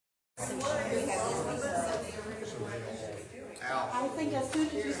I think as soon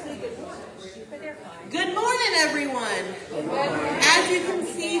as you say good morning. Good morning, everyone. As you can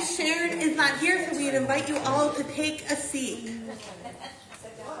see, Sharon is not here, so we'd invite you all to take a seat.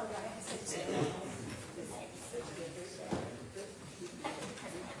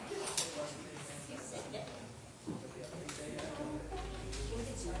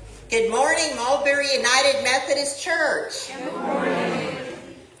 Good morning, Mulberry United Methodist Church. Good morning.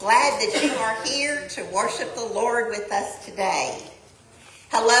 Glad that you are here to worship the Lord with us today.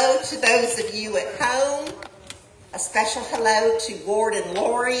 Hello to those of you at home. A special hello to Ward and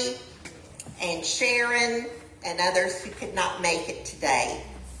Lori and Sharon and others who could not make it today.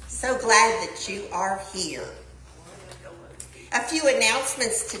 So glad that you are here. A few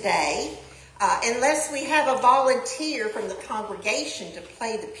announcements today. Unless we have a volunteer from the congregation to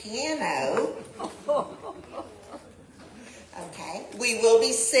play the piano, okay, we will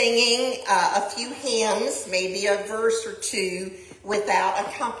be singing a few hymns, maybe a verse or two without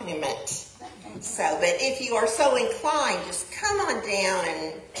accompaniment. So, but if you are so inclined, just come on down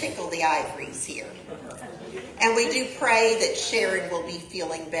and tickle the ivories here. And we do pray that Sharon will be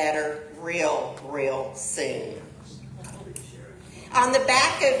feeling better real soon. On the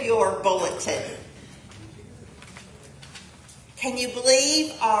back of your bulletin, can you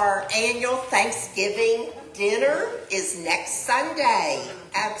believe our annual Thanksgiving dinner is next Sunday?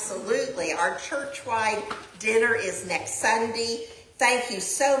 Absolutely. Our church-wide dinner is next Sunday. Thank you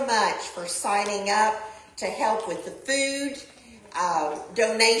so much for signing up to help with the food.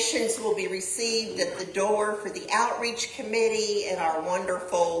 Donations will be received at the door for the outreach committee and our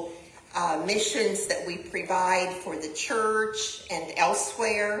wonderful missions that we provide for the church and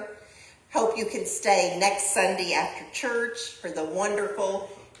elsewhere. Hope you can stay next Sunday after church for the wonderful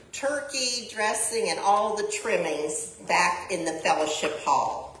turkey dressing and all the trimmings back in the fellowship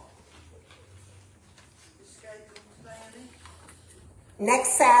hall.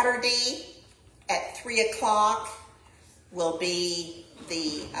 Next Saturday at 3 o'clock will be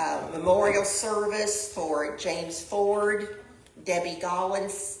the memorial service for James Ford, Debbie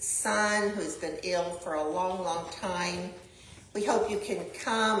Gollin's son, who's been ill for a long time. We hope you can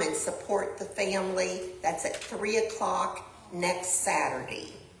come and support the family. That's at 3 o'clock next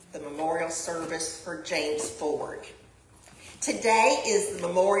Saturday, the memorial service for James Ford. Today is the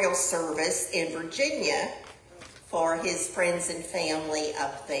memorial service in Virginia for his friends and family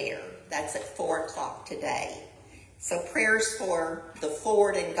up there. That's at 4 o'clock today. So prayers for the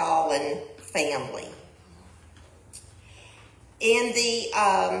Ford and Gollin family. In the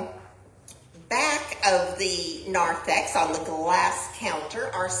back of the narthex on the glass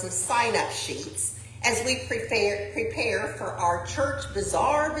counter are some sign-up sheets as we prepare for our church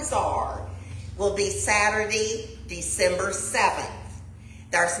bazaar. Will be Saturday, December 7th.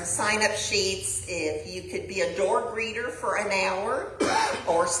 There are some sign-up sheets if you could be a door greeter for an hour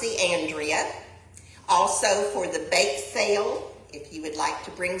or see Andrea. Also for the bake sale, if you would like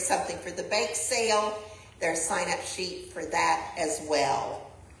to bring something for the bake sale, there's a sign-up sheet for that as well.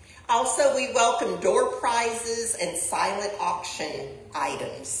 Also, we welcome door prizes and silent auction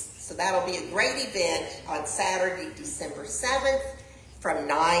items. So that'll be a great event on Saturday, December 7th from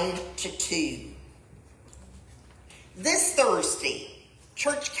 9 to 2. This Thursday,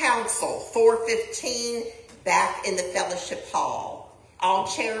 Church Council, 4:15, back in the Fellowship Hall. All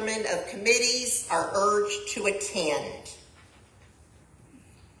chairmen of committees are urged to attend.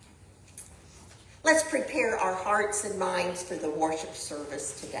 Let's prepare our hearts and minds for the worship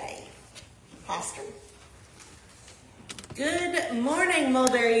service today. Pastor. Good morning,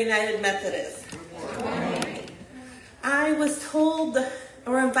 Mulberry United Methodist. Good morning. I was told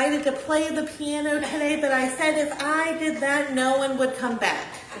or invited to play the piano today, but I said if I did that, no one would come back.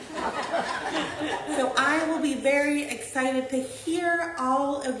 So I will be very excited to hear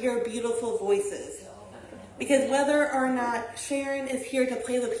all of your beautiful voices. Because whether or not Sharon is here to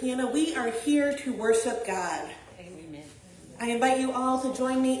play the piano, we are here to worship God. Amen. I invite you all to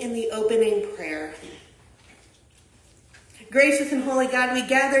join me in the opening prayer. Gracious and holy God, we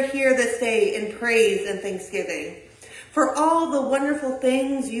gather here this day in praise and thanksgiving for all the wonderful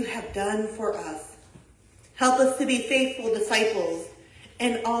things you have done for us. Help us to be faithful disciples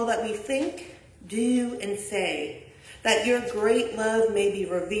in all that we think, do, and say, that your great love may be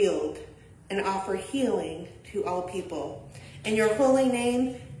revealed and offer healing to all people. In your holy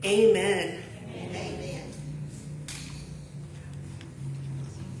name, amen. Amen.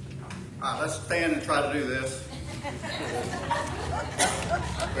 All right, let's stand and try to do this.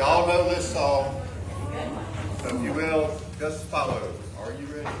 We all know this song. So if you will, just follow. Are you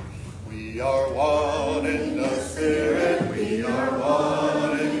ready? We are one in the Spirit. We are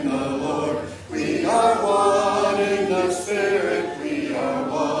one in the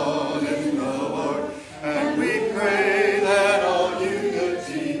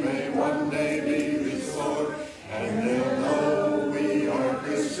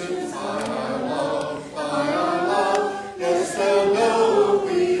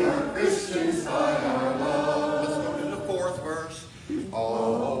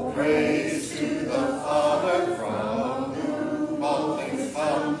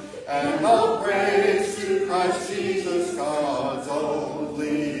And all praise to Christ Jesus, God's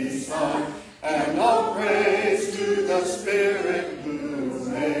only Son. And all praise to the Spirit who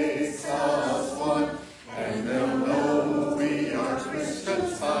makes us one. And they'll know we are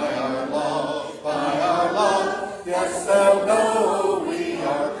Christians by our love, by our love. Yes, they'll know we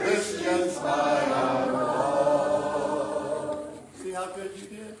are Christians by our love. See how good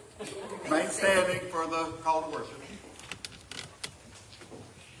you did? Remain standing for the call to worship.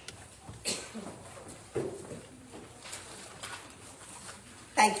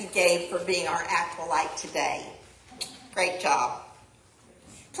 Thank you, Gabe, for being our acolyte today. Great job.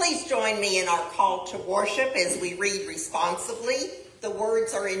 Please join me in our call to worship as we read responsibly. The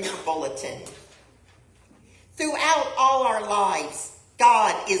words are in your bulletin. Throughout all our lives,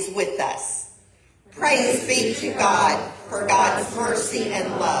 God is with us. Praise be to God for God's mercy and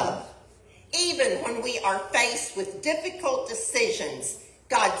love. Even when we are faced with difficult decisions,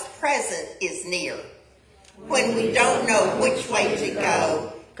 God's presence is near. When we don't know which way to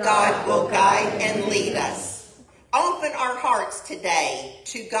go, God will guide and lead us. Open our hearts today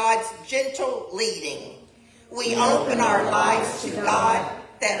to God's gentle leading. We open our lives to God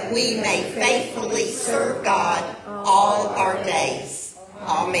that we may faithfully serve God all our days.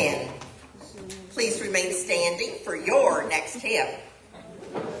 Amen. Please remain standing for your next hymn.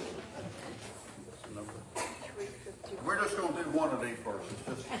 We're just going to do one of these verses,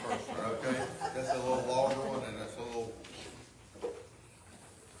 just the first one, okay? That's a little longer one, and that's a little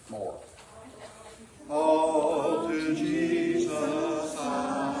more. All to Jesus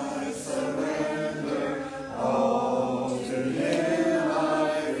I surrender, all to Him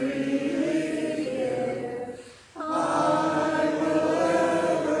I freely give. I will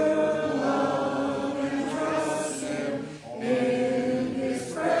ever love and trust Him, in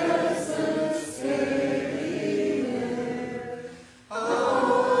His presence daily live. I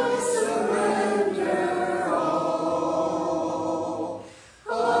surrender all.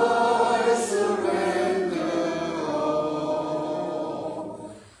 I surrender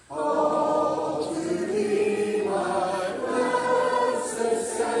all to Thee, my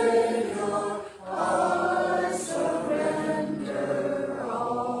blessed Savior. I surrender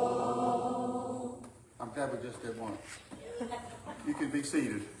all. I'm glad we just did one. You can be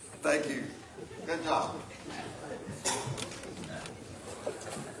seated. Thank you. Good job.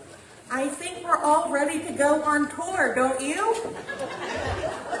 I think we're all ready to go on tour, don't you?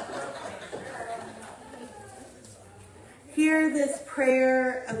 Hear this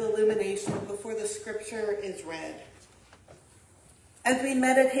prayer of illumination before the scripture is read. As we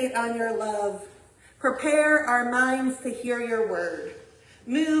meditate on your love, prepare our minds to hear your word.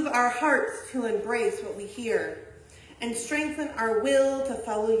 Move our hearts to embrace what we hear, and strengthen our will to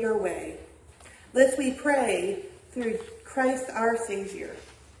follow your way. This we pray through Christ our Savior.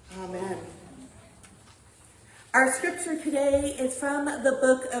 Amen. Our scripture today is from the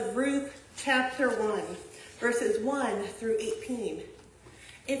book of Ruth, chapter 1, verses 1 through 18.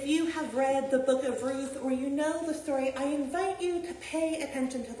 If you have read the book of Ruth or you know the story, I invite you to pay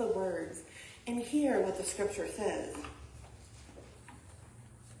attention to the words and hear what the scripture says.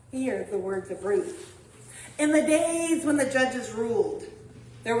 Hear the words of Ruth. In the days when the judges ruled,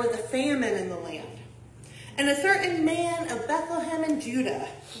 there was a famine in the land. And a certain man of Bethlehem in Judah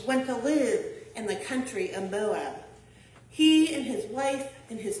went to live in the country of Moab, he and his wife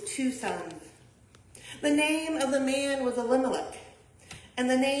and his 2 sons. The name of the man was Elimelech, and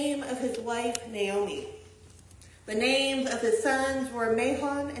the name of his wife Naomi. The names of his sons were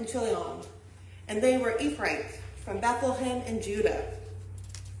Mahlon and Chilion, and they were Ephraimites from Bethlehem in Judah.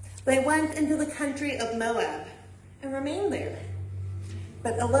 They went into the country of Moab and remained there.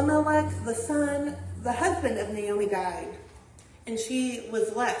 But Elimelech, the husband of Naomi, died, and she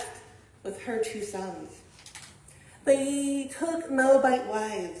was left with her 2 sons. They took Moabite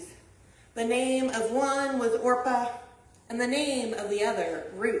wives. The name of one was Orpah, and the name of the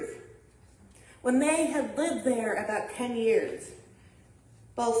other Ruth. When they had lived there about 10 years,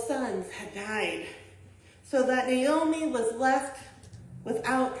 both sons had died, so that Naomi was left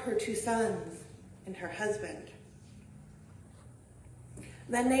without her 2 sons and her husband.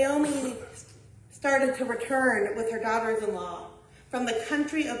 Then Naomi started to return with her daughters-in-law from the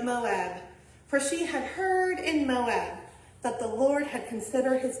country of Moab, for she had heard in Moab that the Lord had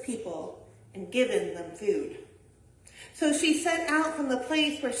considered his people and given them food. So she set out from the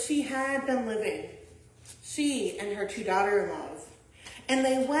place where she had been living, she and her 2 daughter-in-laws, and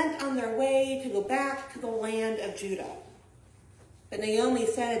they went on their way to go back to the land of Judah. But Naomi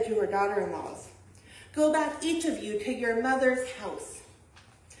said to her daughter-in-laws, "Go back, each of you, to your mother's house.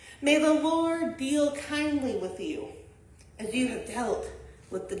 May the Lord deal kindly with you, as you have dealt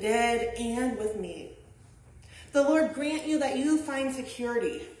with the dead, and with me. The Lord grant you that you find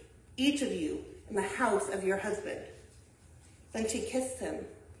security, each of you, in the house of your husband." Then she kissed them,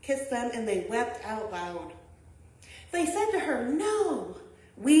 and they wept out loud. They said to her, "No,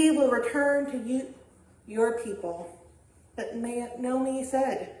 we will return to you, your people." But Naomi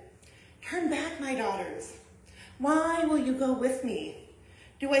said, "Turn back, my daughters. Why will you go with me?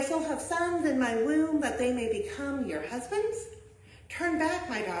 Do I still have sons in my womb that they may become your husbands? Turn back,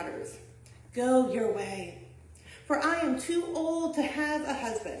 my daughters. Go your way. For I am too old to have a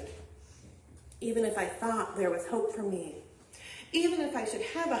husband. Even if I thought there was hope for me, even if I should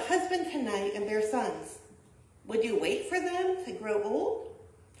have a husband tonight and bear sons, would you wait for them to grow old?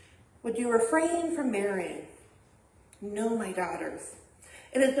 Would you refrain from marrying? No, my daughters.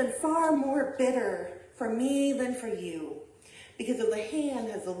 It has been far more bitter for me than for you, because of the hand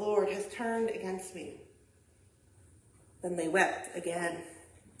as the Lord has turned against me." Then they wept again.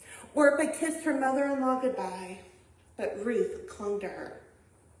 Orpah kissed her mother-in-law goodbye, but Ruth clung to her.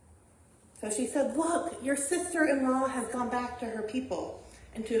 So she said, "Look, your sister-in-law has gone back to her people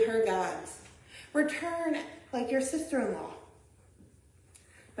and to her gods. Return like your sister-in-law."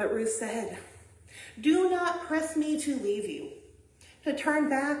 But Ruth said, "Do not press me to leave you, to turn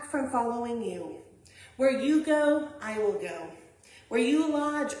back from following you. Where you go, I will go. Where you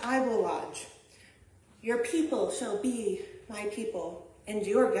lodge, I will lodge. Your people shall be my people, and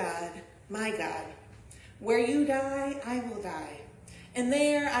your God, my God. Where you die, I will die, and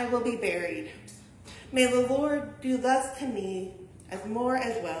there I will be buried. May the Lord do thus to me as more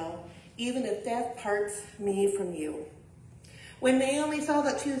as well, even if death parts me from you." When Naomi saw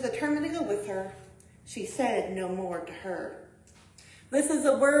that she was determined to go with her, she said no more to her. This is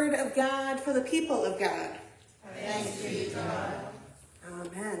the word of God for the people of God. Thanks be to God.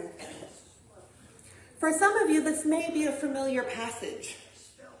 Amen. For some of you, this may be a familiar passage.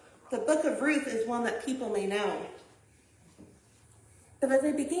 The book of Ruth is one that people may know. But as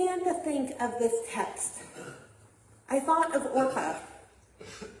I began to think of this text, I thought of Orpah.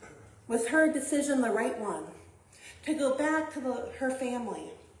 Was her decision the right one? To go back to her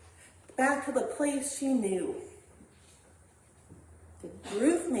family, back to the place she knew? Did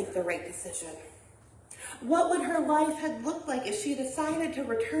Ruth make the right decision? What would her life have looked like if she decided to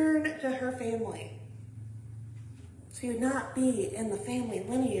return to her family? She would not be in the family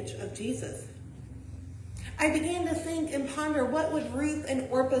lineage of Jesus. I began to think and ponder, what would Ruth and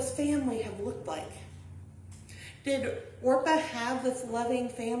Orpah's family have looked like? Did Orpah have this loving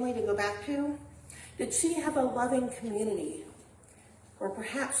family to go back to? Did she have a loving community? Or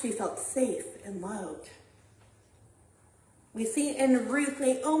perhaps she felt safe and loved? We see in Ruth,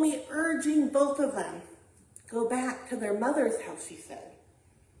 Naomi urging both of them, go back to their mother's house, she said.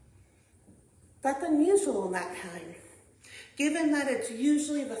 That's unusual in that time, given that it's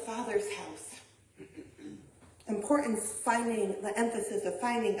usually the father's house. Importance the emphasis of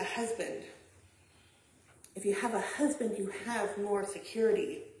finding a husband. If you have a husband, you have more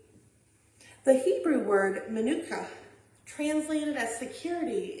security. The Hebrew word manuka, translated as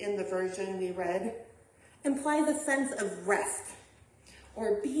security in the version we read, implies a sense of rest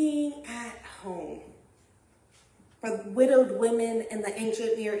or being at home. For widowed women in the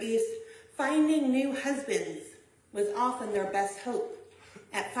ancient Near East, finding new husbands was often their best hope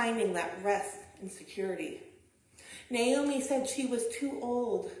at finding that rest and security. Naomi said she was too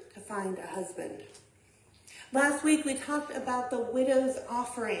old to find a husband. Last week we talked about the widow's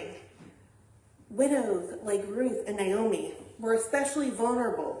offering. Widows like Ruth and Naomi were especially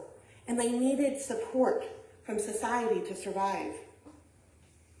vulnerable, and they needed support from society to survive.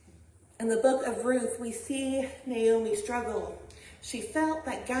 In the book of Ruth, we see Naomi struggle. She felt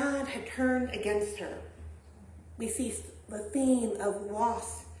that God had turned against her. We see the theme of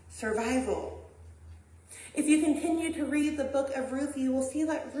loss, survival. If you continue to read the book of Ruth, you will see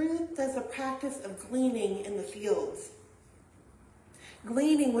that Ruth does a practice of gleaning in the fields.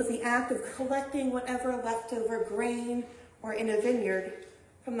 Gleaning was the act of collecting whatever leftover grain or in a vineyard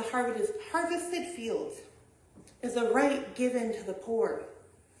from the harvested fields. Is a right given to the poor.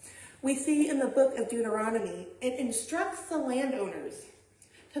 We see in the book of Deuteronomy, it instructs the landowners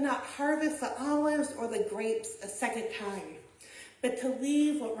to not harvest the olives or the grapes a second time, but to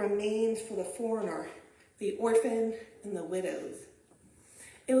leave what remains for the foreigner, the orphan, and the widows.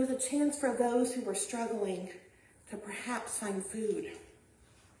 It was a chance for those who were struggling to perhaps find food.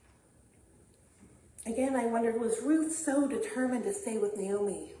 Again, I wondered, was Ruth so determined to stay with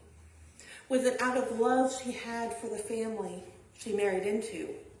Naomi? Was it out of love she had for the family she married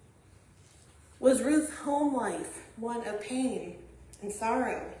into? Was Ruth's home life one of pain and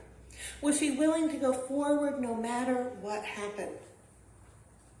sorrow? Was she willing to go forward no matter what happened?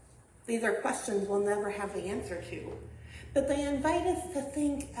 These are questions we'll never have the answer to. But they invite us to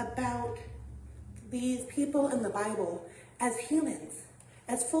think about these people in the Bible as humans,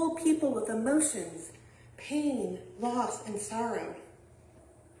 as full people with emotions, pain, loss, and sorrow.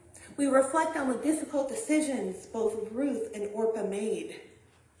 We reflect on the difficult decisions both Ruth and Orpah made.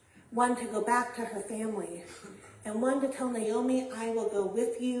 One to go back to her family, and one to tell Naomi, I will go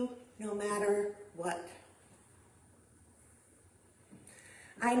with you no matter what.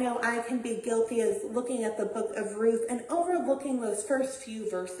 I know I can be guilty of looking at the book of Ruth and overlooking those first few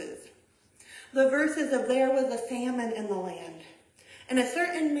verses. The verses of there was a famine in the land, and a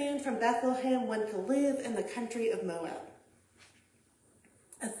certain man from Bethlehem went to live in the country of Moab.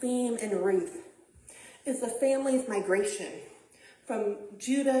 A theme in Ruth is the family's migration from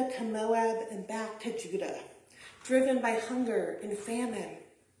Judah to Moab and back to Judah, driven by hunger and famine.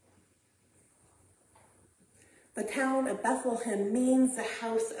 The town of Bethlehem means the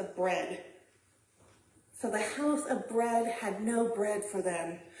house of bread. So the house of bread had no bread for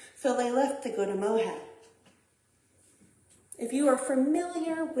them, so they left to go to Moab. If you are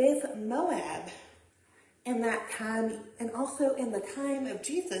familiar with Moab in that time, and also in the time of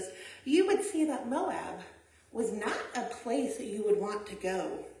Jesus, you would see that Moab was not a place that you would want to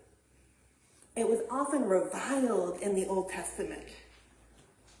go. It was often reviled in the Old Testament.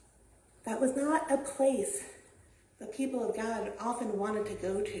 That was not a place the people of God often wanted to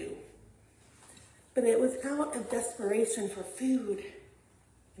go to. But it was out of desperation for food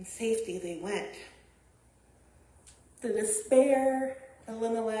and safety they went. The despair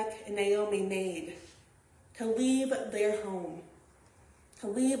Elimelech and Naomi made to leave their home, to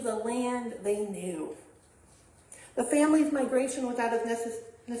leave the land they knew. The family's migration was out of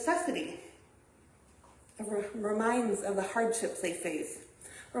necessity. It reminds of the hardships they face,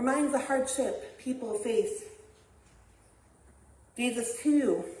 reminds the hardship people face. Jesus,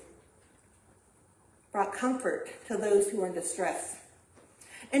 too, brought comfort to those who were in distress.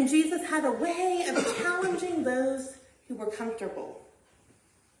 And Jesus had a way of challenging those who were comfortable.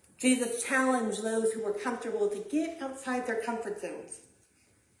 Jesus challenged those who were comfortable to get outside their comfort zones.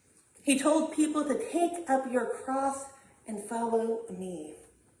 He told people to take up your cross and follow me,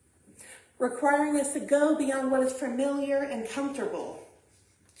 requiring us to go beyond what is familiar and comfortable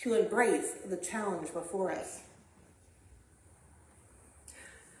to embrace the challenge before us.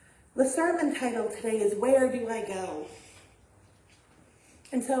 The sermon title today is, Where Do I Go?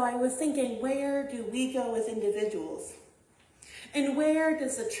 And so I was thinking, where do we go as individuals? And where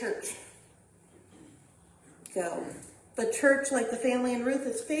does the church go? The church, like the family in Ruth,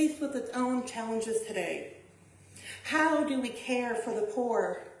 is faced with its own challenges today. How do we care for the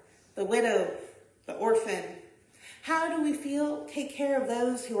poor, the widow, the orphan? How do we take care of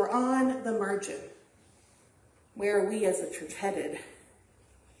those who are on the margin? Where are we as a church headed?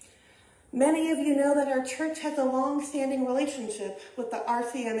 Many of you know that our church has a long-standing relationship with the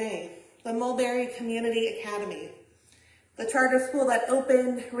RCMA, the Mulberry Community Academy, the charter school that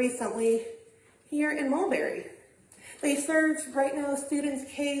opened recently here in Mulberry. They serve right now students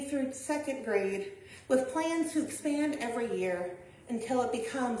K through 2nd grade with plans to expand every year until it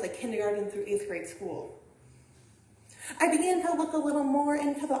becomes a kindergarten through 8th grade school. I began to look a little more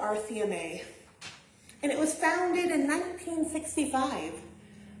into the RCMA, and it was founded in 1965.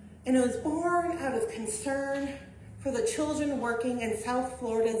 And it was born out of concern for the children working in South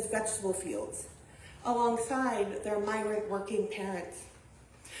Florida's vegetable fields, alongside their migrant working parents.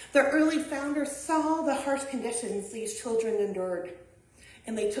 The early founders saw the harsh conditions these children endured,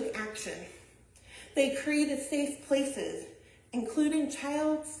 and they took action. They created safe places, including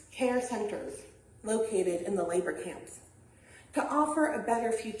child care centers located in the labor camps, to offer a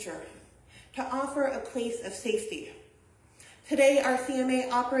better future, to offer a place of safety. Today, RCMA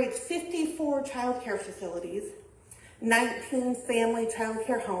operates 54 child care facilities, 19 family child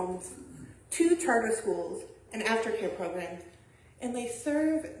care homes, 2 charter schools, and aftercare programs, and they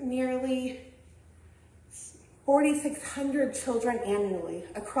serve nearly 4,600 children annually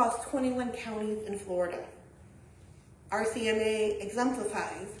across 21 counties in Florida. RCMA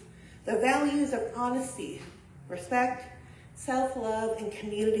exemplifies the values of honesty, respect, self-love, and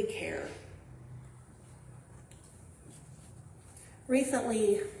community care.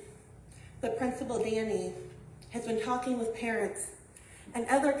 Recently, the principal, Danny, has been talking with parents and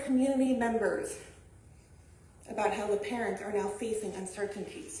other community members about how the parents are now facing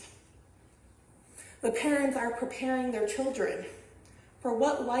uncertainties. The parents are preparing their children for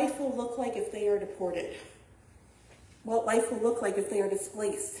what life will look like if they are deported, what life will look like if they are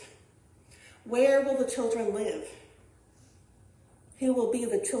displaced. Where will the children live? Who will be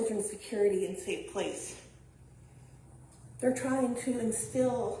the children's security and safe place? They're trying to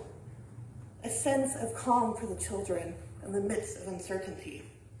instill a sense of calm for the children in the midst of uncertainty.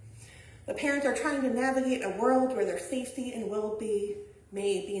 The parents are trying to navigate a world where their safety and well-being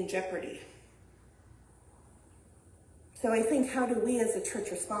may be in jeopardy. So I think, how do we as a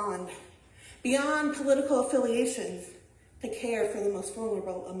church respond, beyond political affiliations, to care for the most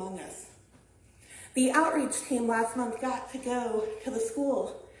vulnerable among us? The outreach team last month got to go to the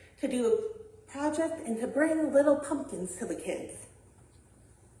school to do a project and to bring little pumpkins to the kids.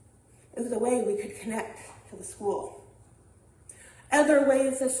 It was a way we could connect to the school. Other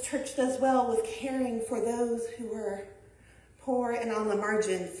ways this church does well with caring for those who are poor and on the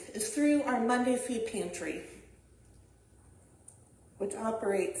margins is through our Monday Food Pantry, which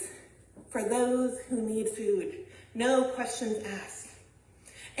operates for those who need food, no questions asked.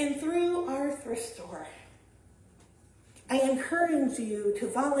 And through our thrift store. I encourage you to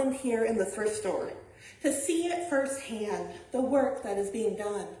volunteer in the thrift store, to see it firsthand, the work that is being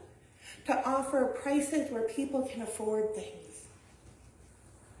done, to offer prices where people can afford things.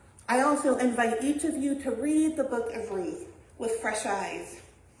 I also invite each of you to read the book of Ruth with fresh eyes,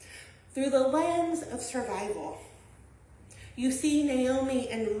 through the lens of survival. You see Naomi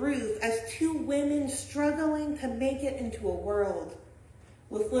and Ruth as two women struggling to make it into a world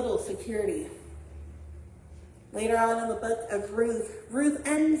with little security. Later on in the book of Ruth, Ruth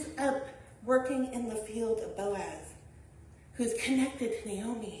ends up working in the field of Boaz, who's connected to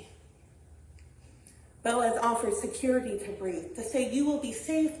Naomi. Boaz offers security to Ruth to say, you will be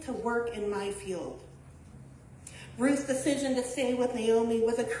safe to work in my field. Ruth's decision to stay with Naomi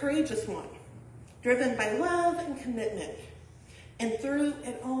was a courageous one, driven by love and commitment. And through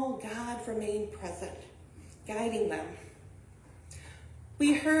it all, God remained present, guiding them.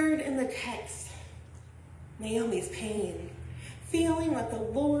 We heard in the text Naomi's pain, feeling that the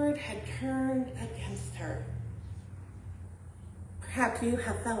Lord had turned against her. Perhaps you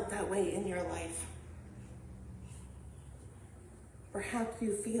have felt that way in your life. Perhaps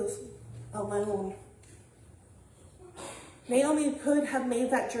you feel alone. Naomi could have made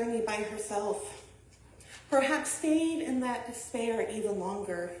that journey by herself, perhaps stayed in that despair even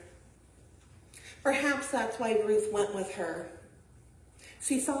longer. Perhaps that's why Ruth went with her.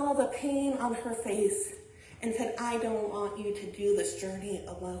 She saw the pain on her face and said, I don't want you to do this journey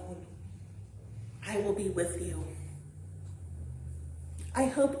alone. I will be with you. I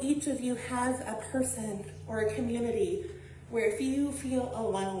hope each of you has a person or a community where if you feel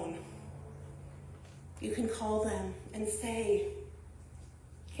alone, you can call them and say,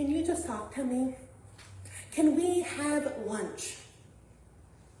 can you just talk to me? Can we have lunch?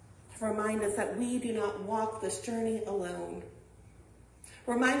 To remind us that we do not walk this journey alone.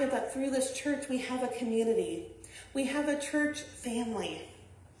 Reminded that through this church we have a community. We have a church family.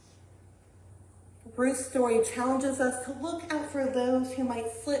 Ruth's story challenges us to look out for those who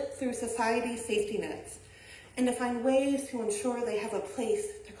might slip through society's safety nets and to find ways to ensure they have a place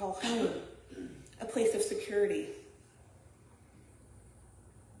to call home, a place of security.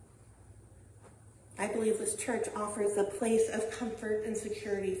 I believe this church offers a place of comfort and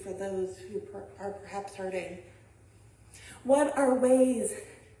security for those who are perhaps hurting. What are ways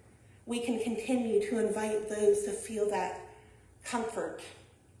we can continue to invite those to feel that comfort,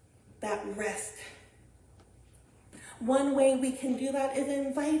 that rest? One way we can do that is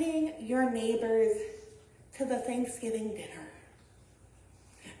inviting your neighbors to the Thanksgiving dinner,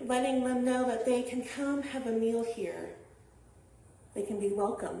 letting them know that they can come have a meal here. They can be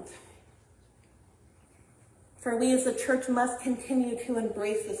welcomed. For we as a church must continue to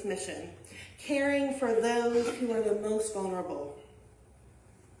embrace this mission, caring for those who are the most vulnerable.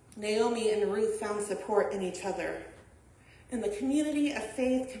 Naomi and Ruth found support in each other, and the community of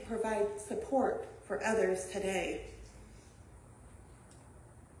faith can provide support for others today.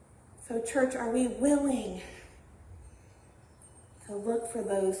 So church, are we willing to look for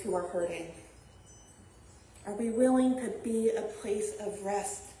those who are hurting? Are we willing to be a place of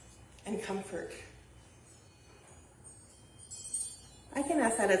rest and comfort? I can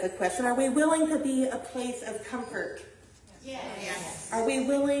ask that as a question. Are we willing to be a place of comfort? Yes. Are we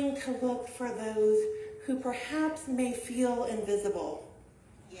willing to look for those who perhaps may feel invisible?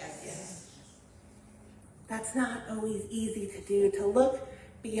 Yes. That's not always easy to do, to look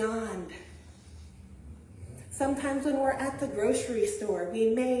beyond. Sometimes when we're at the grocery store, we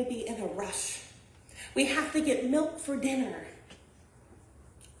may be in a rush. We have to get milk for dinner.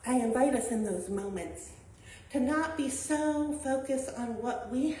 I invite us in those moments to not be so focused on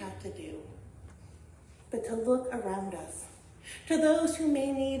what we have to do, but to look around us. To those who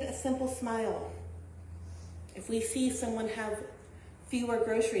may need a simple smile. If we see someone have fewer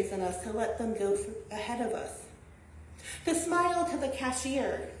groceries than us, to let them go ahead of us. To smile to the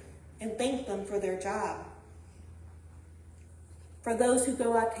cashier and thank them for their job. For those who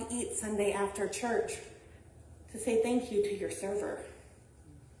go out to eat Sunday after church, to say thank you to your server.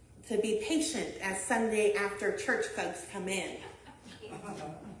 To be patient as Sunday after church folks come in.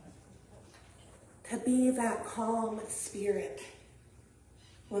 To be that calm spirit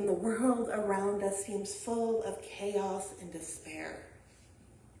when the world around us seems full of chaos and despair.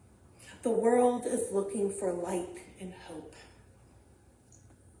 The world is looking for light and hope.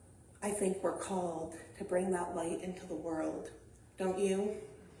 I think we're called to bring that light into the world, don't you?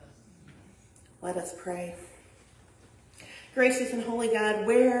 Let us pray. Gracious and holy God,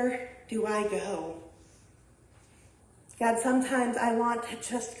 where do I go? God, sometimes I want to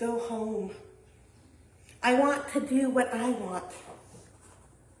just go home. I want to do what I want.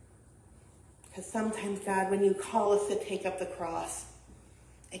 Because sometimes, God, when you call us to take up the cross,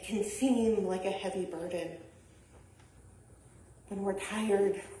 it can seem like a heavy burden. When we're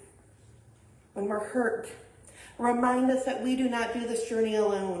tired, when we're hurt, remind us that we do not do this journey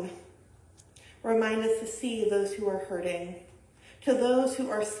alone. Remind us to see those who are hurting, to those who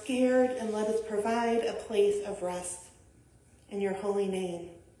are scared, and let us provide a place of rest. In your holy name,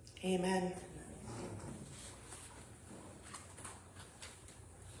 amen.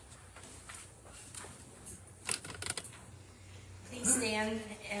 Please stand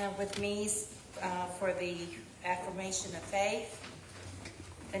with me for the affirmation of faith.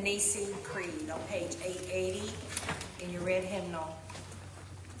 The Nicene Creed on page 880 in your red hymnal.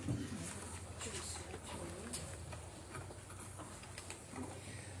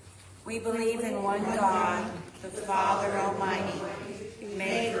 We believe in one God, the Father Almighty,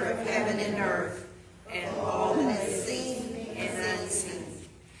 maker of heaven and earth, and all that is seen and unseen.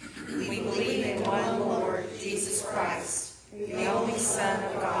 We believe in one Lord, Jesus Christ, the only Son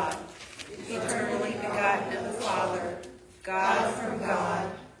of God, eternally begotten of the Father, God from God,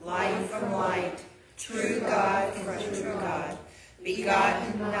 light from light, true God from true God,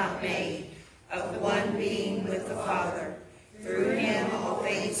 begotten, not made, of one being with the Father. Through him all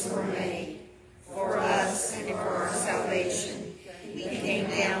things were made. For us and for our salvation, he came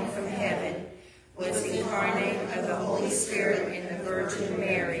down from heaven, was incarnate of the Holy Spirit in the Virgin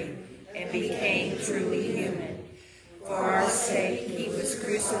Mary, and became truly human. For our sake he was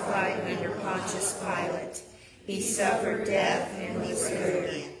crucified under Pontius Pilate. He suffered death and was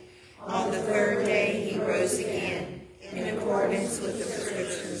buried. On the third day he rose again, in accordance with the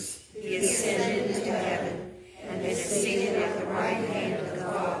Scriptures. He ascended into heaven, and is seated at the right hand of the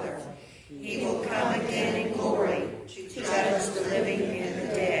Father. He will come again in glory to judge the living and the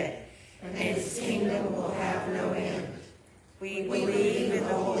dead, and his kingdom will have no end. We believe in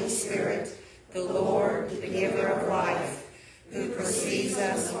the Holy Spirit, the Lord, the giver of life, who precedes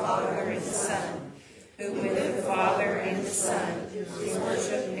us, Father and Son, who with the Father and the Son is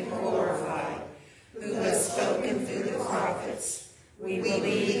worshipped and glorified, who has spoken through the prophets. We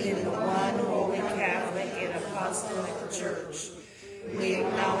believe in the one holy Catholic and Apostolic Church. We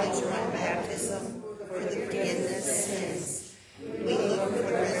acknowledge one baptism for the forgiveness of sins. We look for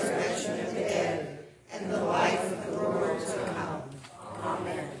the resurrection of the dead and the life of the world to come.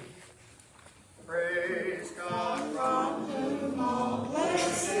 Amen. Praise God from whom all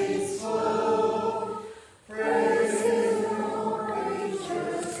blessings flow. Praise him, all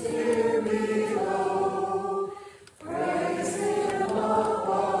creatures here below. Praise him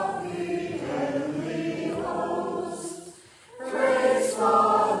above the heavenly hosts. Praise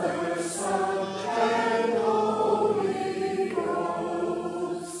Father, Son, and Holy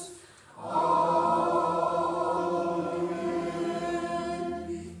Ghost.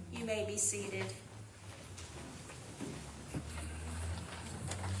 Amen. You may be seated.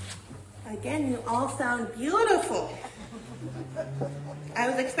 Again, you all sound beautiful. I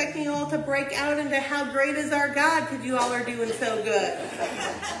was expecting you all to break out into how great is our God because you all are doing so good.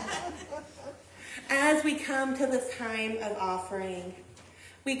 As we come to this time of offering,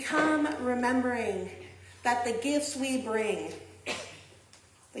 we come remembering that the gifts we bring,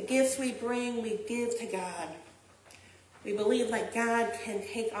 we give to God. We believe that God can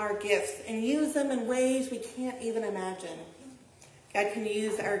take our gifts and use them in ways we can't even imagine. God can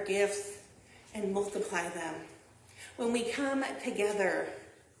use our gifts and multiply them. When we come together,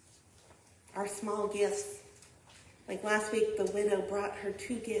 our small gifts, like last week the widow brought her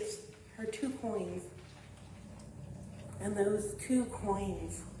 2 gifts, her 2 coins. And those 2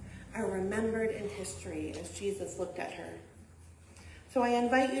 coins are remembered in history as Jesus looked at her. So I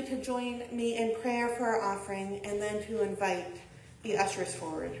invite you to join me in prayer for our offering and then to invite the ushers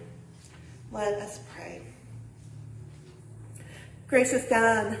forward. Let us pray. Gracious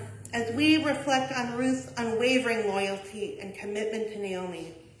God, as we reflect on Ruth's unwavering loyalty and commitment to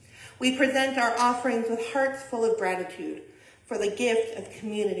Naomi, We present our offerings with hearts full of gratitude for the gift of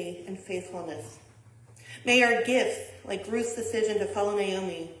community and faithfulness. May our gifts, like Ruth's decision to follow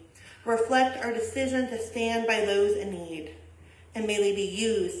Naomi, reflect our decision to stand by those in need, and may they be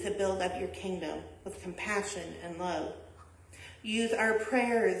used to build up your kingdom with compassion and love. Use our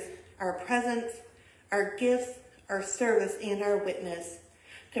prayers, our presence, our gifts, our service, and our witness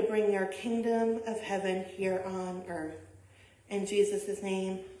to bring your kingdom of heaven here on earth. In Jesus'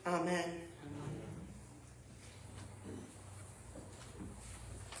 name, amen.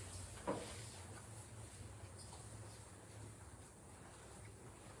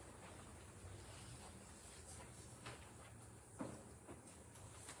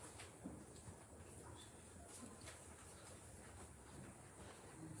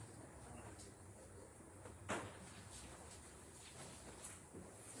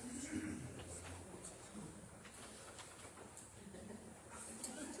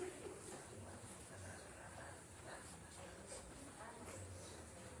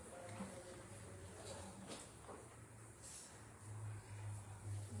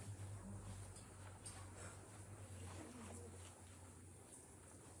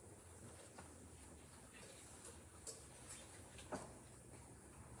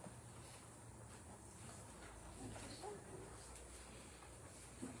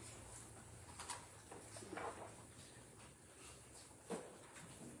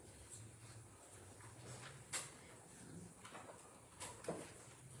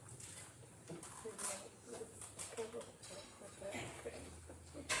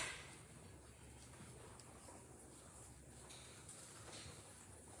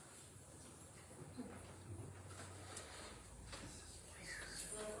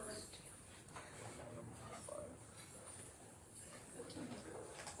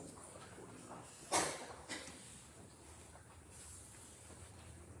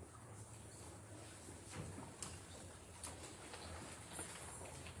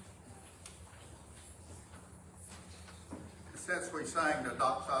 Since we sang the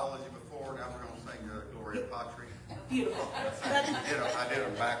doxology before, now we're going to sing the Gloria Patri. Beautiful. I did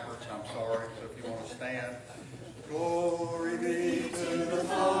them backwards, I'm sorry, so if you want to stand. Glory be to the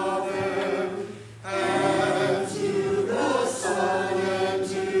Father, and to the Son, and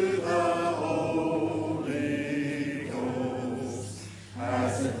to the Holy Ghost,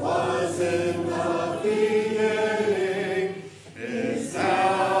 as it was in the beginning, is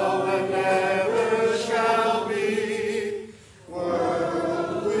now, and never shall be,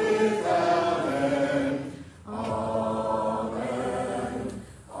 world without end. Amen.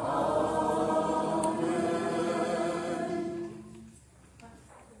 Amen.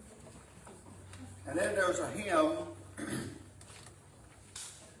 And then there's a hymn,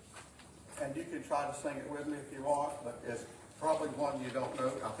 and you can try to sing it with me if you want, but it's probably one you don't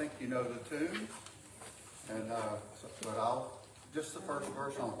know. I think you know the tune, and but I'll just the first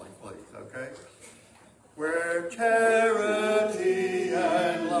verse only, please, okay? Where charity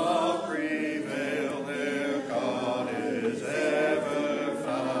and love prevail, there God is ever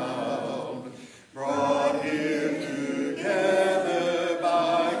found, brought here together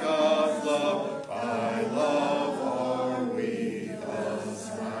by God's love, by love are we thus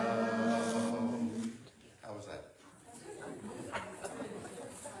found. How was that?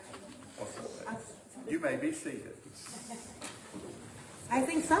 You may be seated. I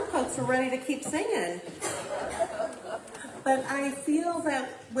think some folks are ready to keep singing. But I feel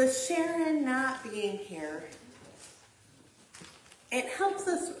that with Sharon not being here, it helps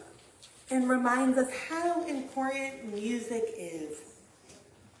us and reminds us how important music is.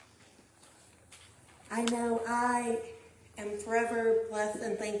 I know I am forever blessed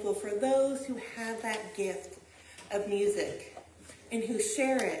and thankful for those who have that gift of music and who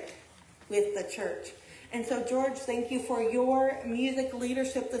share it with the church. And so, George, thank you for your music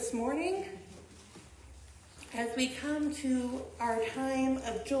leadership this morning. As we come to our time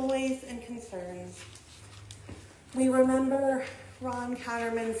of joys and concerns, we remember Ron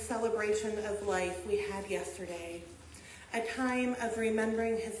Cotterman's celebration of life we had yesterday, a time of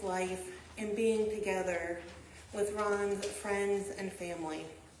remembering his life and being together with Ron's friends and family.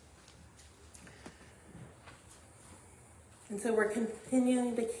 And so we're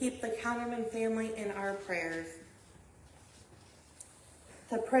continuing to keep the Cotterman family in our prayers.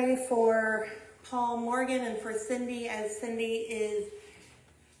 To pray for Paul Morgan and for Cindy, as Cindy is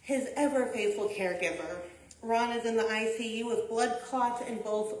his ever faithful caregiver. Ron is in the ICU with blood clots in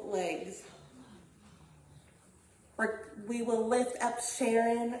both legs. We will lift up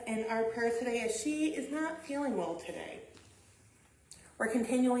Sharon in our prayers today as she is not feeling well today. We're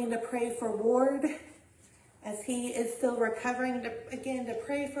continuing to pray for Ward as he is still recovering, to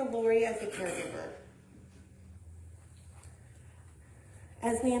pray for Lori as a caregiver.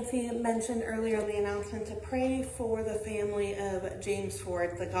 As Nancy mentioned earlier in the announcement, to pray for the family of James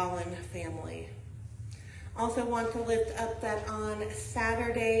Ford, the Gollin family. Also want to lift up that on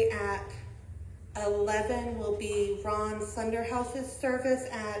Saturday at 11 will be Ron Sunderhouse's service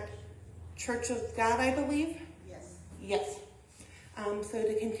at Church of God, I believe? Yes. Yes. So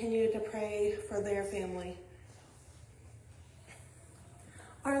to continue to pray for their family.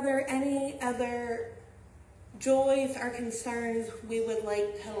 Are there any other joys or concerns we would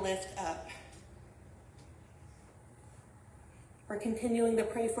like to lift up? We're continuing to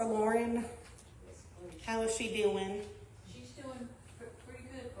pray for Lauren. How is she doing? She's doing pretty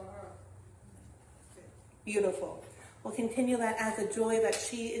good for her. Beautiful. We'll continue that as a joy that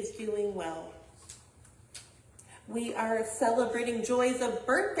she is doing well. We are celebrating joys of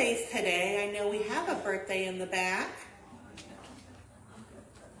birthdays today. I know we have a birthday in the back.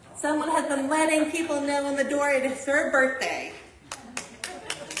 Someone has been letting people know in the door it is their birthday.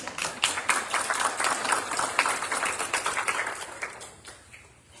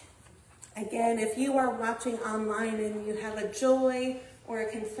 Again, if you are watching online and you have a joy or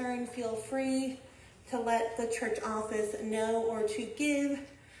a concern, feel free to let the church office know or to give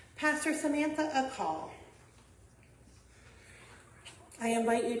Pastor Samantha a call. I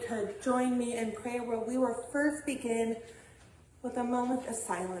invite you to join me in prayer where we will first begin with a moment of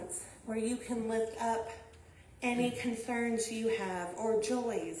silence where you can lift up any concerns you have or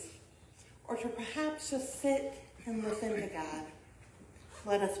joys, or to perhaps just sit and listen to God.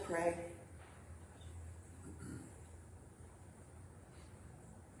 Let us pray.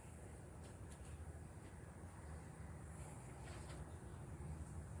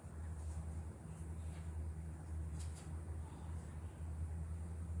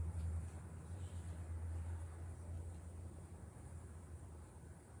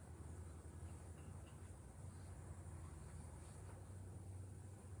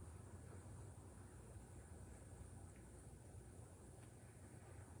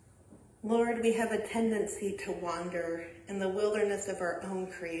 Lord, we have a tendency to wander in the wilderness of our own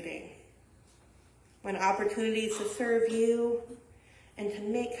creating. When opportunities to serve you and to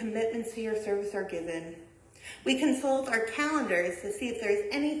make commitments to your service are given, we consult our calendars to see if there's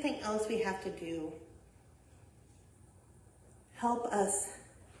anything else we have to do. Help us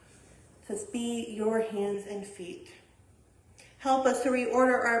to be your hands and feet. Help us to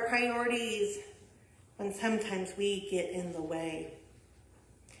reorder our priorities when sometimes we get in the way.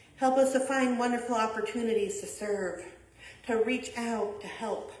 Help us to find wonderful opportunities to serve, to reach out, to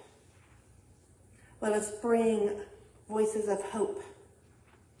help. Let us bring voices of hope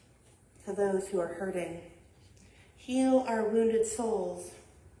to those who are hurting. Heal our wounded souls.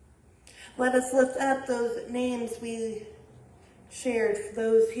 Let us lift up those names we shared for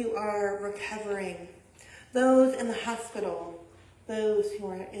those who are recovering, those in the hospital, those who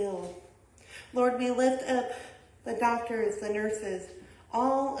are ill. Lord, we lift up the doctors, the nurses,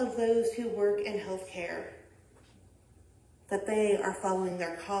 all of those who work in healthcare, that they are following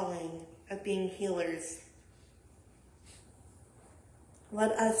their calling of being healers.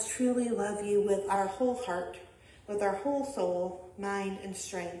 Let us truly love you with our whole heart, with our whole soul, mind, and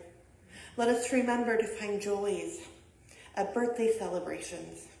strength. Let us remember to find joys at birthday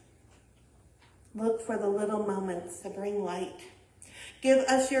celebrations. Look for the little moments to bring light. Give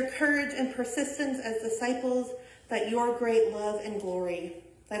us your courage and persistence as disciples, that your great love and glory,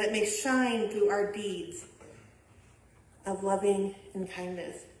 that it may shine through our deeds of loving and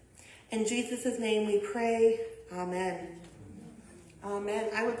kindness. In Jesus' name we pray, amen. Amen.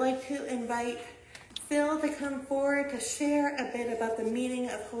 I would like to invite Phil to come forward to share a bit about the meaning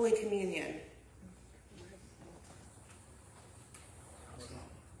of Holy Communion.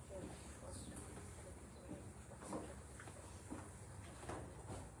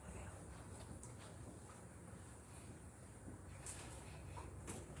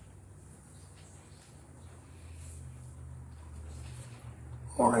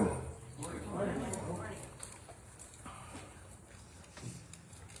 Morning.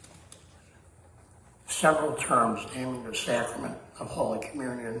 Several terms naming the sacrament of Holy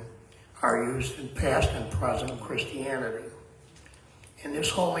Communion are used in past and present Christianity. In this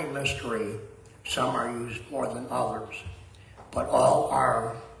holy mystery, some are used more than others, but all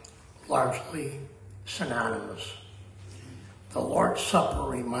are largely synonymous. The Lord's Supper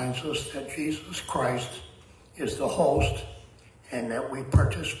reminds us that Jesus Christ is the host and that we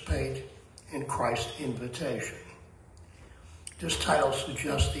participate in Christ's invitation. This title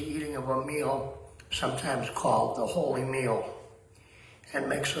suggests the eating of a meal, sometimes called the Holy Meal. and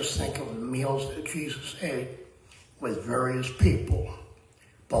makes us think of the meals that Jesus ate with various people,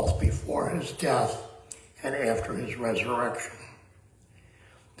 both before his death and after his resurrection.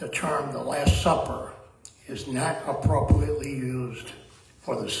 The term the Last Supper is not appropriately used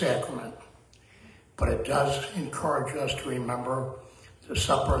for the sacrament, but it does encourage us to remember the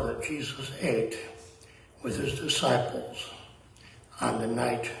supper that Jesus ate with his disciples on the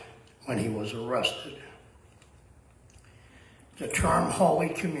night when he was arrested. The term Holy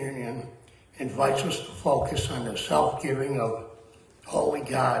Communion invites us to focus on the self-giving of Holy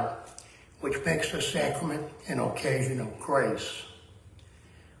God, which makes the sacrament an occasion of grace,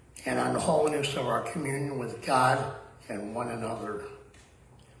 and on the holiness of our communion with God and one another.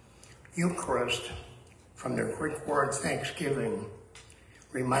 Eucharist, from the Greek word thanksgiving,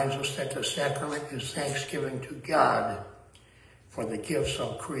 reminds us that the sacrament is thanksgiving to God for the gifts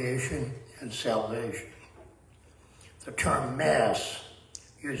of creation and salvation. The term Mass,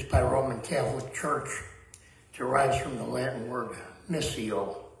 used by Roman Catholic Church, derives from the Latin word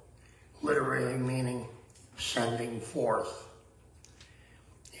missio, literally meaning sending forth,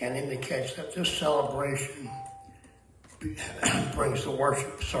 and indicates that this celebration brings the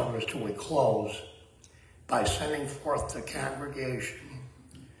worship service to a close by sending forth the congregation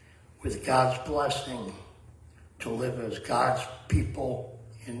with God's blessing to live as God's people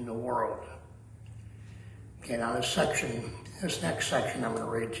in the world. Okay, now this next section I'm going to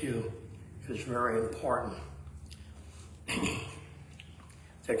read to you is very important.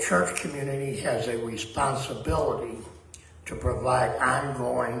 The church community has a responsibility to provide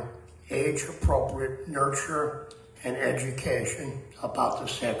ongoing, age-appropriate nurture and education about the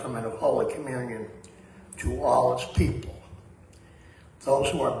sacrament of Holy Communion to all its people. Those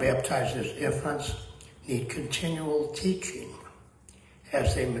who are baptized as infants need continual teaching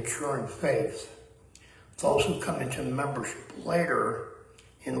as they mature in faith. Those who come into membership later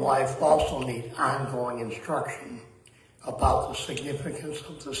in life also need ongoing instruction about the significance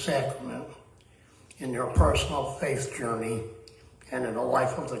of the sacrament in their personal faith journey and in the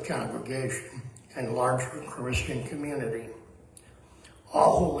life of the congregation and larger Christian community.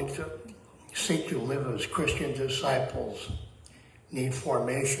 All who seek to live as Christian disciples need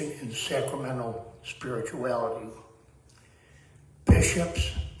formation in sacramental spirituality.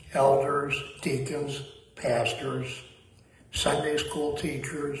 Bishops, elders, deacons, pastors, Sunday school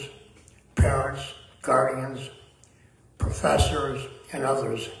teachers, parents, guardians, professors, and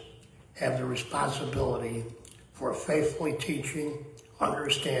others have the responsibility for faithfully teaching,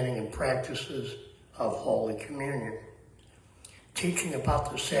 understanding, and practices of Holy Communion. Teaching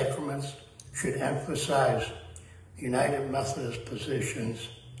about the sacraments should emphasize United Methodist positions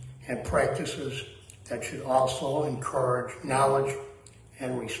and practices that should also encourage knowledge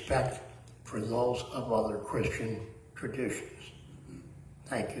and respect for those of other Christian traditions.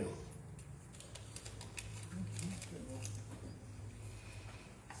 Thank you.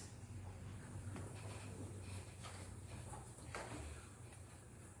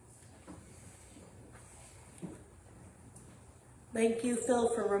 Thank you, Phil,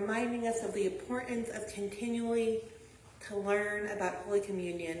 for reminding us of the importance of continually to learn about Holy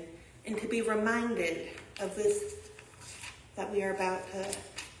Communion and to be reminded of this that we are about to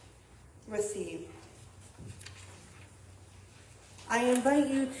receive. I invite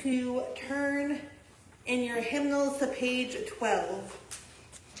you to turn in your hymnals to page 12.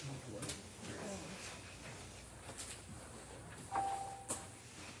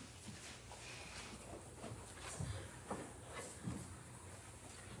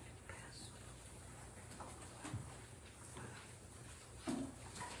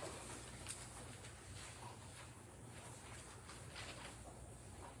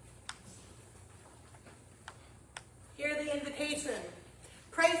 Hear the invitation.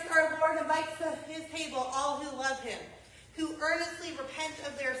 Christ our Lord invites to his table all who love him, who earnestly repent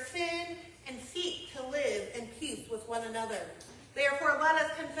of their sin and seek to live in peace with one another. Therefore, let us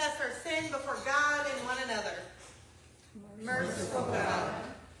confess our sin before God and one another. Merciful God,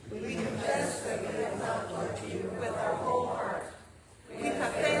 we confess that we have not loved you with our whole heart. We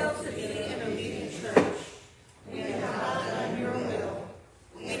have failed to be an obedient church. We have not done your will.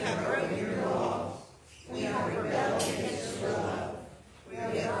 We have broken your law. We have rebelled against your love. We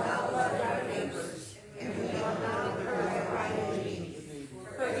have not loved our neighbors, and we have not heard the right of duty.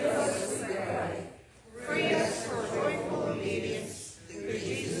 Forgive us, we pray. Free us for joyful obedience through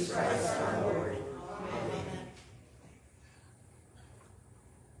Jesus Christ our Lord. Amen.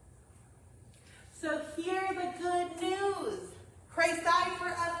 So hear the good news. Christ died for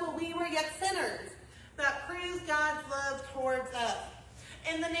us while we were yet sinners. That proves God's love towards us.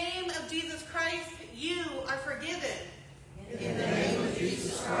 In the name of Jesus Christ, you are forgiven. In the name of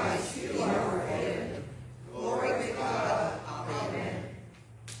Jesus Christ, you are forgiven. Glory to God. Amen.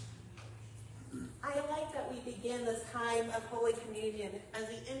 I like that we begin this time of Holy Communion as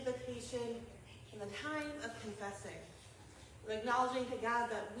the invitation and the time of confessing, of acknowledging to God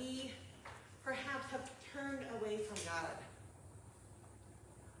that we perhaps have turned away from God.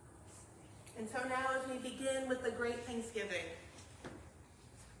 And so now as we begin with the great Thanksgiving,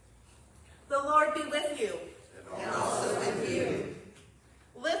 the Lord be with you. And also with you.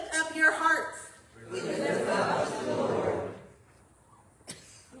 Lift up your hearts. We lift up to the Lord.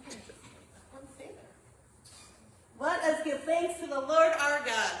 Let us give thanks to the Lord our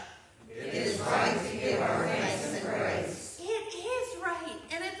God. It is right to give our thanks and praise. It is right,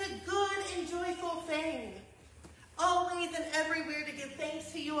 and it's a good and joyful thing. Always and everywhere to give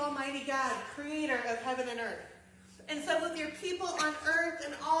thanks to you, Almighty God, creator of heaven and earth. And so with your people on earth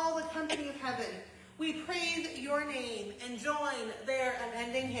and all the company of heaven, we praise your name and join their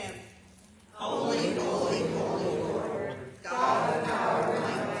unending hymn. Holy, holy, holy Lord, God of power and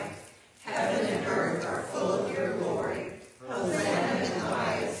might, heaven and earth are full of your glory. Hosanna in the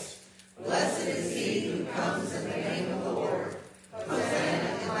highest. Blessed is he who comes in the name of the Lord. Hosanna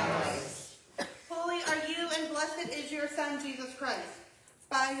in the highest. Holy are you, and blessed is your Son, Jesus Christ.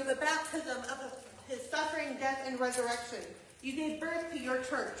 By the baptism of his suffering, death, and resurrection, you gave birth to your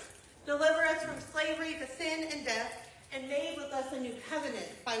church. Deliver us from slavery to sin and death, and made with us a new covenant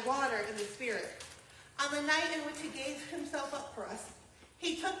by water and the Spirit. On the night in which he gave himself up for us,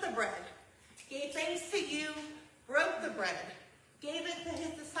 he took the bread, gave thanks to you, broke the bread, gave it to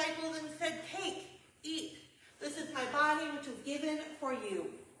his disciples, and said, "Take, eat. This is my body which is given for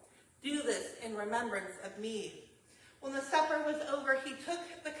you. Do this in remembrance of me." When the supper was over, he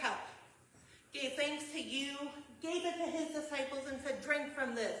took the cup, gave thanks to you, gave it to his disciples, and said, "Drink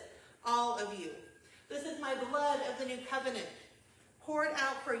from this, all of you. This is my blood of the new covenant, poured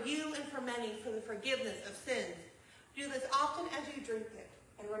out for you and for many for the forgiveness of sins. Do this often as you drink it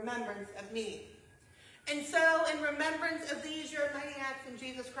in remembrance of me." And so, in remembrance of these your mighty acts in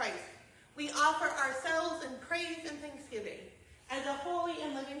Jesus Christ, we offer ourselves in praise and thanksgiving as a holy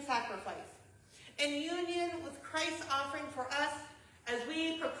and living sacrifice, in union with Christ's offering for us as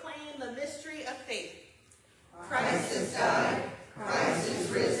we proclaim the mystery of faith. Christ has died. Christ is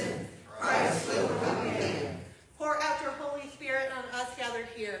risen. Christ will come again. Pour out your Holy Spirit on us gathered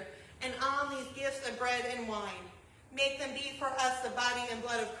here, and on these gifts of bread and wine. Make them be for us the body and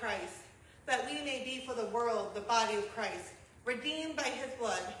blood of Christ, that we may be for the world the body of Christ, redeemed by his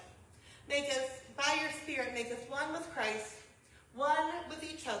blood. Make us, by your Spirit, make us one with Christ, one with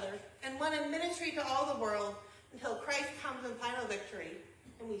each other, and one in ministry to all the world, until Christ comes in final victory,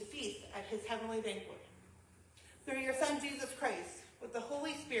 and we feast at his heavenly banquet. Through your Son, Jesus Christ, with the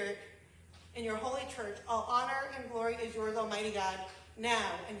Holy Spirit, in your holy church, all honor and glory is yours, Almighty God,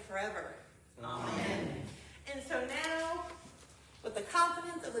 now and forever. Amen. And so now, with the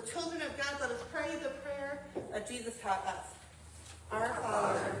confidence of the children of God, let us pray the prayer that Jesus taught us. Our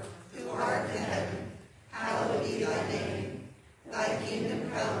Father, Who art in heaven, hallowed be thy name. Thy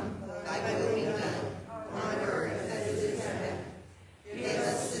kingdom come, thy will be done, on earth as it is in heaven. Give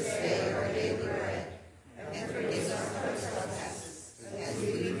us this day our daily bread, and forgive us our trespasses, as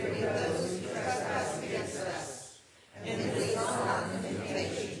we forgive those who trespass against us. And lead us not into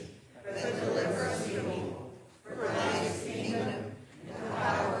temptation, but deliver us from evil. For thine is the kingdom, and the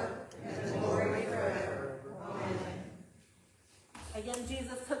power, and the glory forever. Amen. again,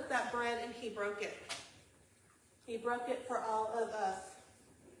 Jesus took that bread and he broke it. He broke it for all of us.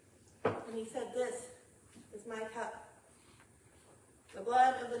 And he said, "This is my cup, the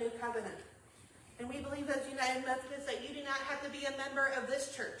blood of the new covenant." And we believe as United Methodists that you do not have to be a member of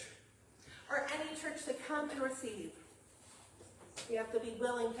this church or any church to come and receive. You have to be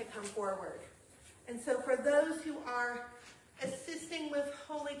willing to come forward. And so for those who are assisting with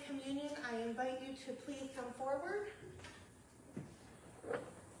Holy Communion, I invite you to please come forward.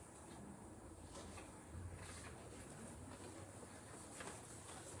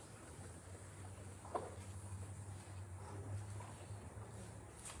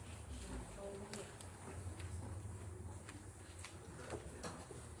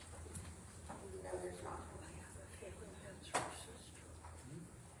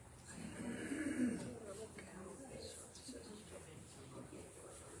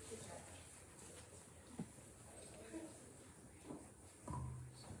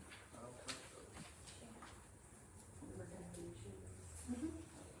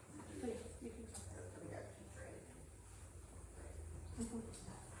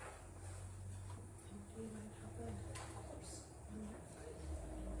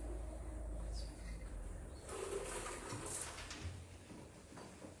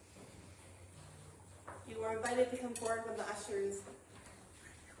 are invited to come forward from the ushers.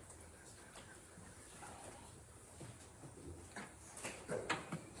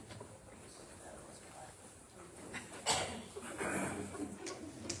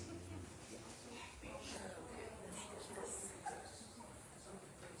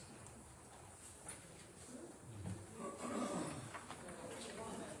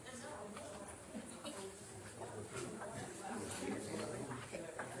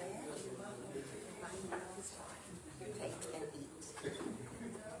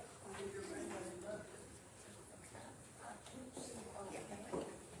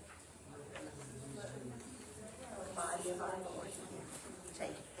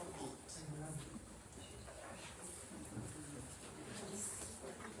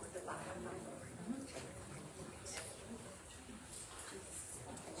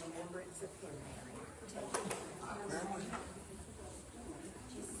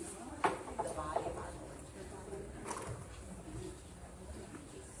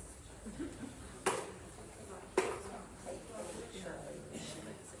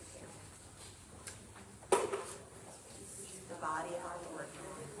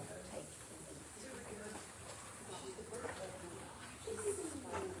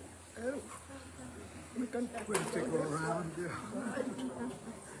 We'll take a around. Yeah.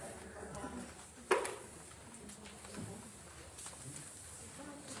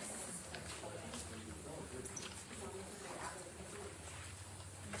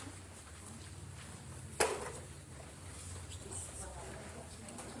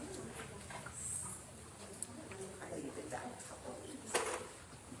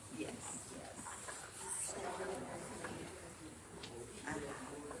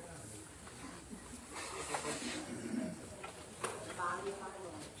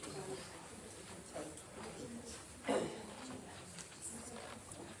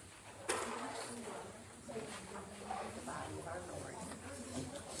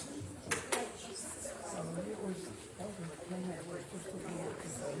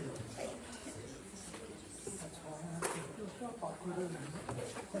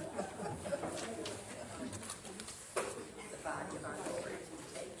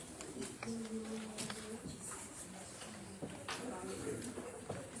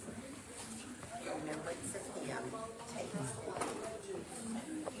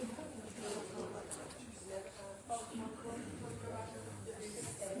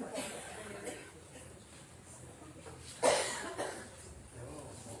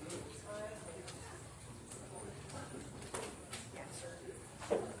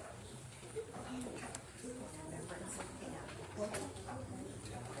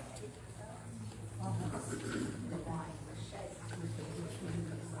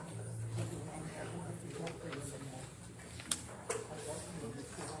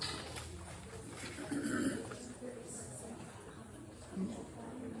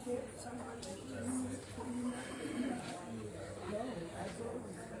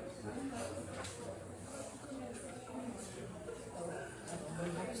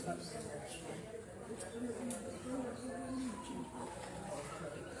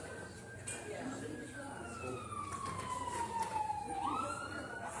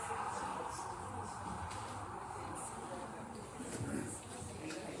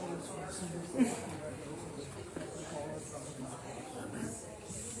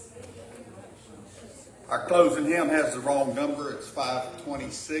 Our closing hymn has the wrong number. It's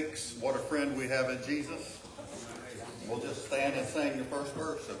 526. What a friend we have in Jesus. We'll just stand and sing the first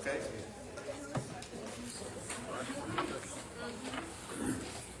verse, okay?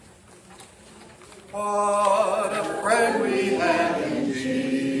 What a friend we have in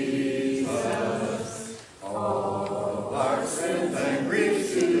Jesus. All our sins and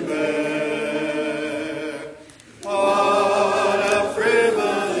griefs to bear.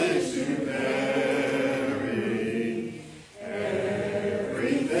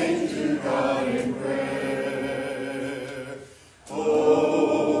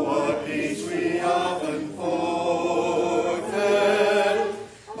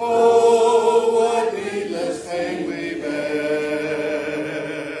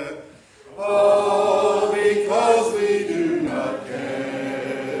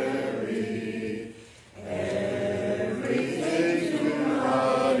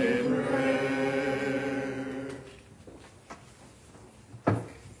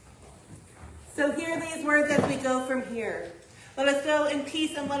 So hear these words as we go from here. Let us go in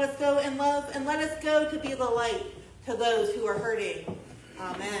peace and let us go in love and let us go to be the light to those who are hurting.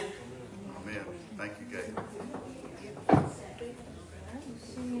 Amen.